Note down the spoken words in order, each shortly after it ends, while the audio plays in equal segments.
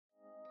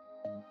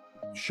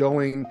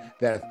showing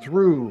that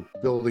through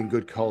building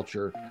good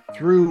culture,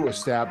 through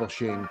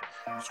establishing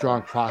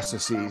strong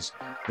processes,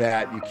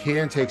 that you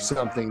can take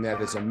something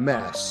that is a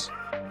mess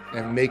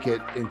and make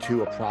it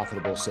into a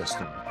profitable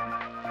system.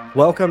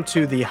 Welcome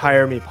to the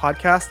Hire Me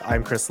podcast.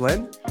 I'm Chris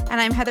Lynn.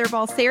 And I'm Heather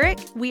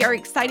Balsaric. We are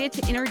excited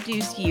to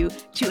introduce you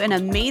to an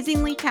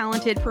amazingly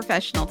talented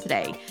professional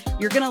today.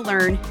 You're going to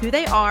learn who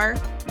they are,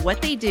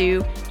 what they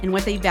do, and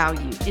what they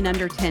value in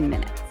under 10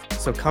 minutes.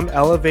 So come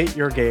elevate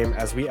your game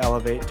as we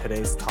elevate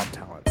today's top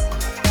talents.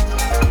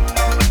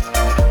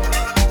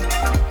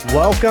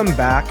 Welcome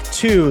back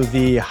to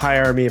the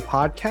Hire Me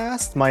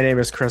podcast. My name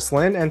is Chris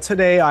Lynn, and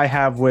today I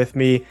have with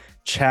me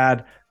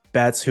Chad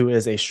Betz, who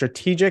is a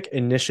strategic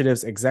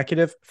initiatives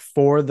executive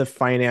for the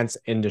finance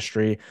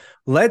industry.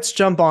 Let's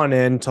jump on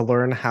in to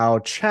learn how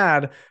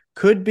Chad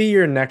could be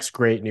your next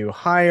great new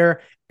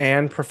hire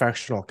and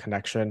professional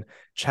connection.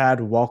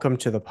 Chad, welcome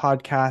to the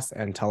podcast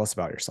and tell us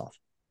about yourself.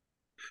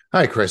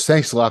 Hi, Chris.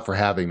 Thanks a lot for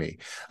having me.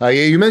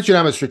 You mentioned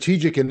I'm a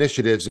strategic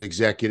initiatives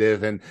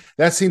executive, and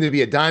that seemed to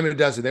be a dime a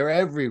dozen. They're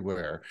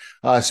everywhere.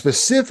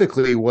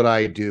 Specifically, what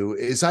I do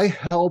is I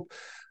help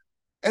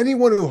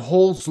anyone who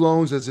holds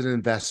loans as an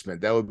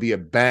investment. That would be a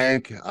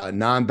bank, a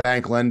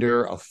non-bank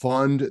lender, a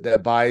fund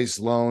that buys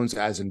loans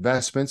as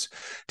investments,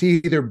 to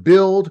either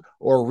build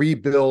or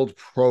rebuild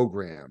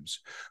programs.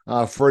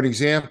 For an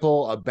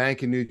example, a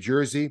bank in New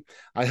Jersey,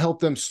 I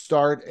helped them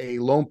start a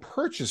loan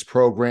purchase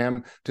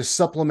program to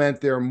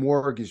supplement their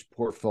mortgage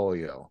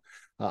portfolio.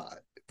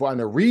 On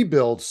the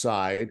rebuild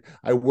side,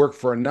 I work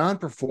for a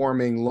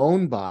non-performing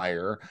loan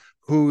buyer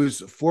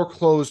whose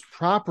foreclosed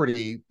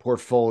property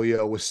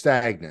portfolio was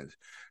stagnant.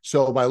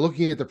 So by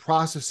looking at the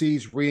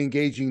processes,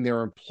 re-engaging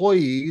their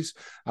employees,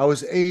 I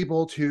was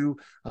able to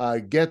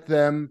get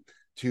them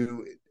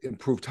to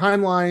improve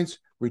timelines,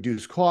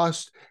 reduce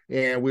costs,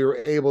 and we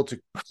were able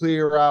to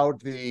clear out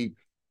the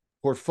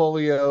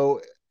portfolio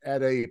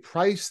at a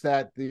price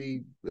that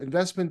the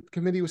investment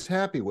committee was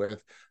happy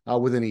with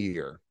within a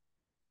year.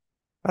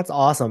 That's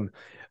awesome.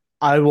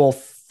 I will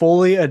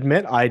fully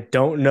admit I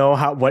don't know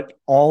what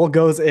all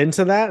goes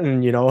into that.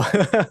 And,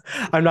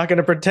 I'm not going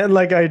to pretend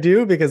like I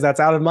do because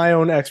that's out of my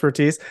own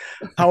expertise.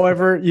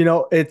 However,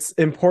 it's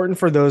important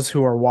for those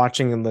who are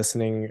watching and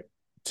listening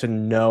to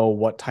know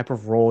what type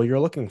of role you're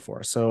looking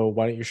for. So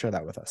why don't you share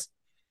that with us?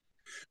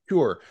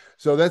 Sure.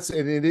 So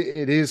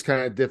it is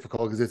kind of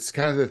difficult because it's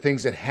kind of the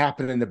things that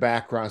happen in the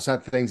background. It's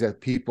not things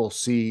that people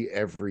see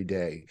every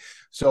day.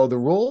 So the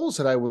roles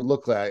that I would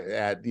look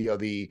at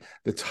the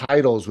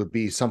titles would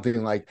be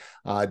something like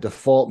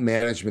default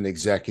management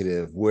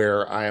executive,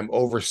 where I am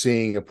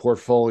overseeing a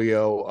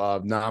portfolio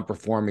of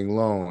non-performing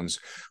loans,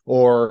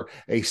 or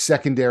a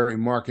secondary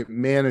market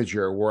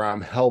manager, where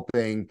I'm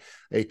helping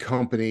a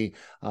company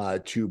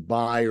to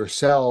buy or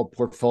sell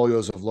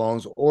portfolios of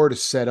loans, or to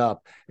set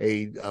up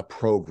a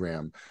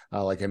program,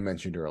 like I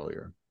mentioned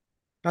earlier.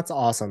 That's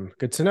awesome.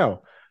 Good to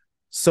know.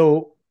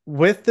 So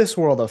with this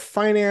world of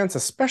finance,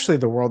 especially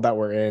the world that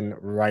we're in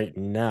right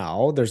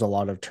now, there's a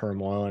lot of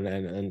turmoil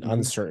and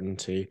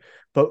uncertainty,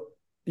 but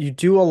you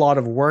do a lot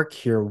of work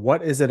here.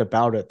 What is it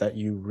about it that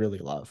you really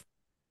love?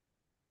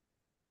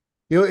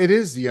 It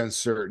is the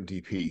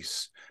uncertainty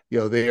piece.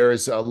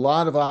 There's a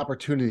lot of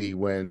opportunity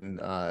when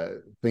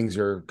things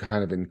are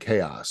kind of in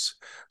chaos.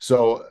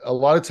 So a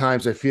lot of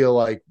times I feel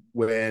like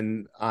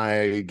when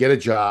I get a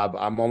job,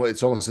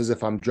 it's almost as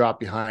if I'm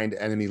dropped behind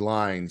enemy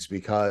lines,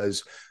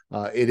 because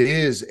it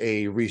is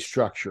a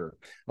restructure,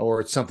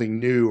 or it's something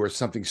new, or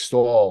something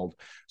stalled.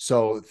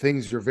 So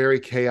things are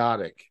very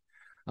chaotic,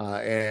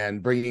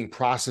 and bringing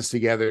process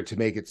together to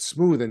make it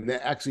smooth and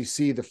actually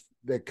see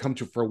that come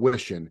to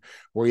fruition,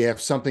 where you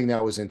have something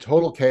that was in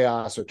total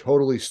chaos or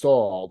totally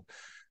stalled,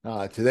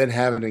 to then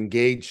have an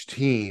engaged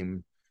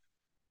team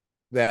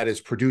that is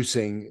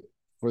producing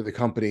for the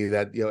company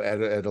that,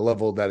 at a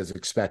level that is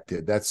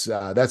expected.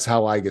 That's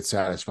how I get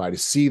satisfied, to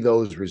see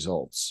those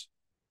results.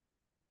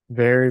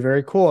 Very,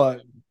 very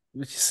cool.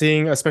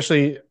 Seeing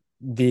especially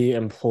the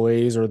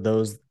employees or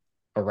those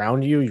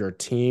around you, your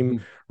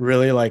team,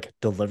 really like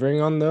delivering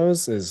on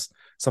those is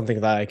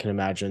something that I can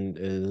imagine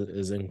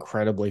is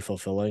incredibly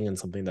fulfilling, and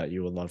something that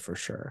you would love for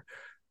sure.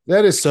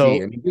 That is key.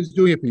 I mean, just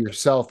doing it for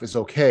yourself is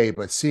okay,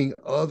 but seeing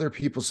other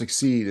people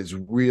succeed it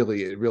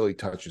really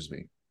touches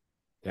me.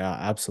 Yeah,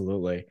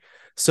 absolutely.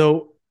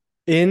 So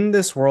in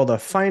this world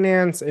of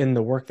finance, in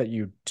the work that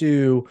you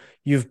do,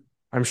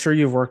 I'm sure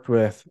you've worked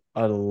with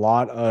a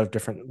lot of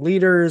different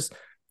leaders.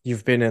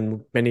 You've been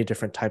in many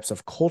different types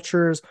of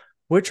cultures.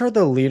 Which are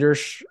the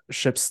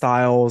leadership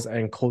styles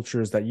and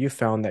cultures that you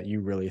found that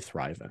you really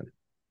thrive in?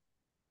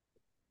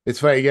 It's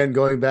funny, again,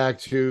 going back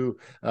to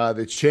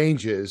the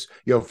changes,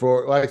 so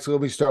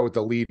let me start with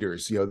the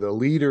leaders. The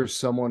leader is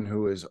someone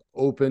who is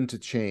open to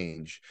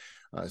change,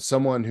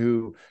 someone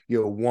who,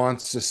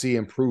 wants to see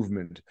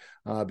improvement,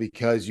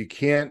 because you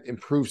can't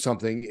improve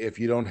something if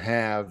you don't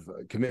have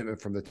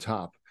commitment from the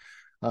top.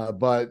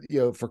 But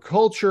for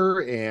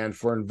culture and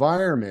for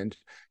environment,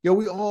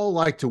 we all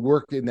like to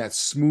work in that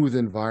smooth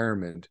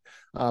environment.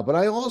 But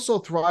I also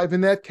thrive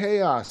in that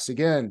chaos.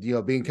 Again,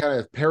 being kind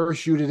of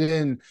parachuted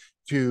in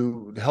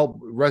to help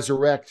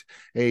resurrect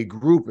a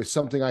group is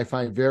something I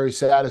find very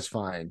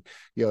satisfying.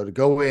 To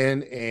go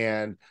in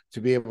and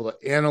to be able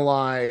to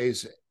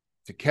analyze,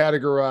 to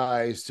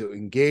categorize, to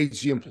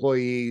engage the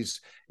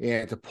employees,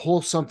 and to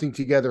pull something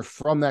together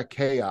from that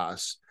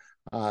chaos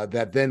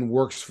that then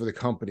works for the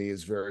company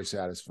is very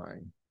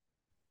satisfying.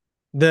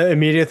 The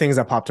immediate things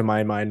that popped to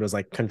my mind was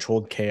like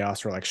controlled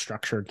chaos or like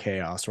structured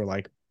chaos or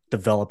like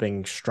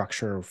developing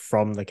structure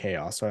from the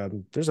chaos.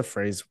 There's a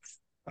phrase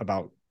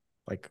about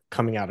like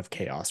coming out of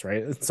chaos,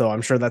 right? So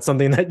I'm sure that's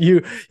something that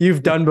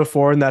you've done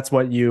before, and that's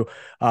what you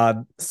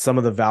some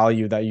of the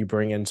value that you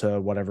bring into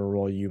whatever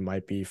role you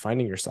might be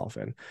finding yourself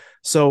in.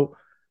 So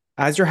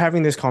as you're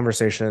having these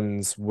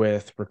conversations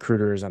with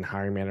recruiters and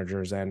hiring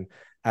managers, and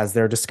as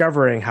they're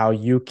discovering how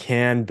you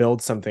can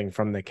build something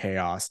from the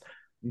chaos,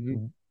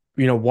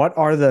 what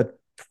are the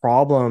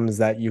problems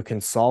that you can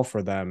solve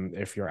for them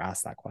if you're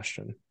asked that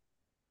question?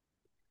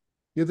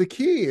 The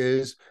key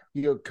is,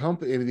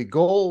 company. The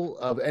goal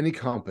of any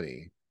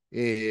company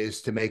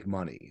is to make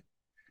money.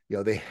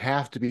 They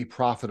have to be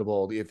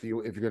profitable if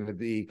you're going to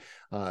be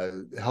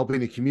helping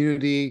the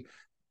community,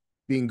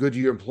 being good to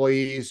your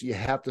employees. You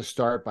have to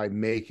start by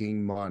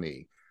making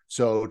money.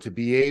 So to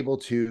be able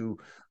to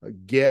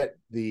get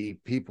the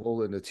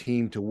people in the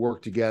team to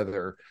work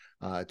together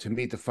to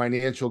meet the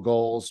financial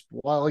goals,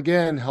 while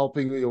again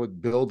helping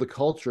build the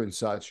culture and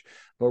such.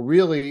 But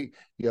really,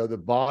 the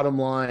bottom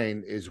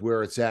line is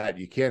where it's at.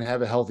 You can't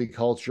have a healthy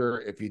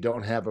culture if you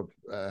don't have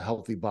a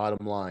healthy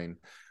bottom line.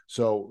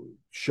 So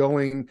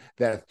showing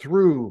that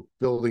through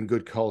building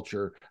good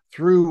culture,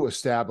 through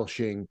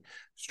establishing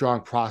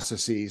strong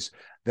processes,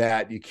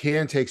 that you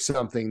can take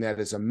something that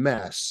is a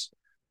mess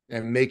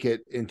and make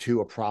it into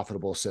a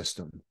profitable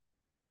system.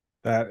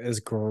 That is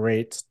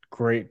great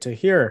to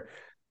hear.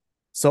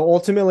 So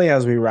ultimately,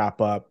 as we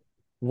wrap up,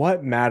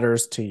 what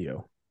matters to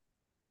you?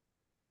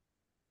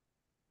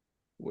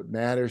 What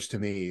matters to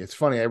me? It's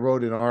funny. I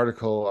wrote an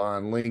article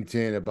on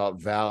LinkedIn about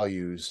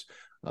values.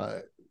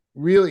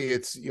 Really,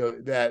 it's,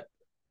 that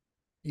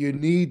you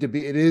need to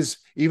be, it is,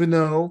 even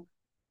though,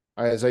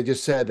 as I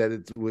just said, that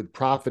it's with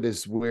profit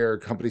is where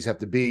companies have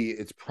to be.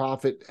 It's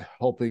profit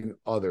helping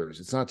others.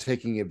 It's not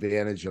taking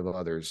advantage of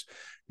others.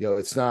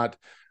 It's not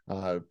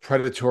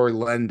predatory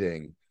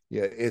lending.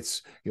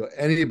 It's,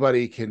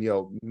 anybody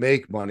can,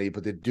 make money,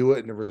 but to do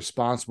it in a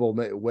responsible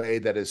way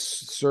that is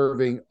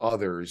serving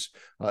others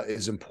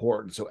is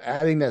important. So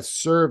adding that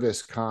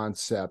service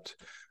concept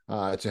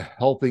to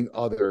helping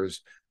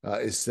others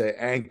is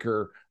the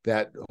anchor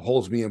that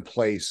holds me in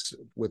place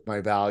with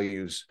my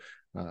values,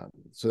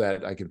 so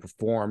that I can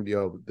perform,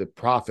 the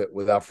profit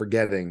without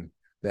forgetting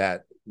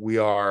that we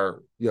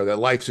are, that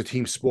life's a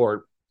team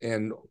sport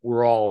and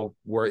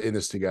we're in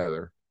this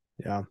together.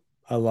 Yeah,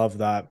 I love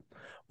that.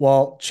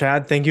 Well,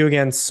 Chad, thank you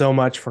again so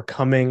much for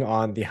coming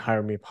on the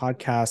Hire Me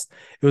podcast.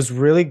 It was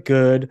really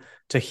good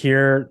to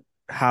hear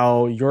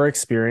how your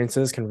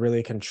experiences can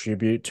really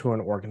contribute to an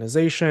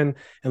organization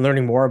and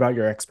learning more about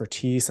your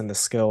expertise and the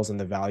skills and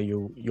the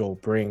value you'll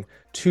bring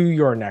to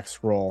your next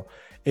role.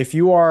 If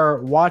you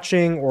are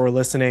watching or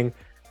listening,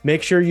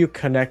 make sure you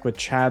connect with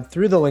Chad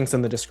through the links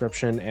in the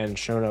description and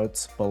show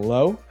notes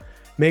below.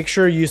 Make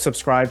sure you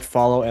subscribe,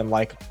 follow, and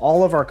like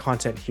all of our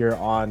content here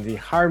on the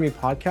Hire Me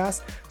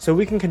podcast so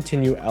we can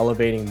continue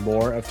elevating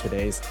more of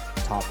today's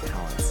top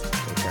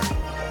talents.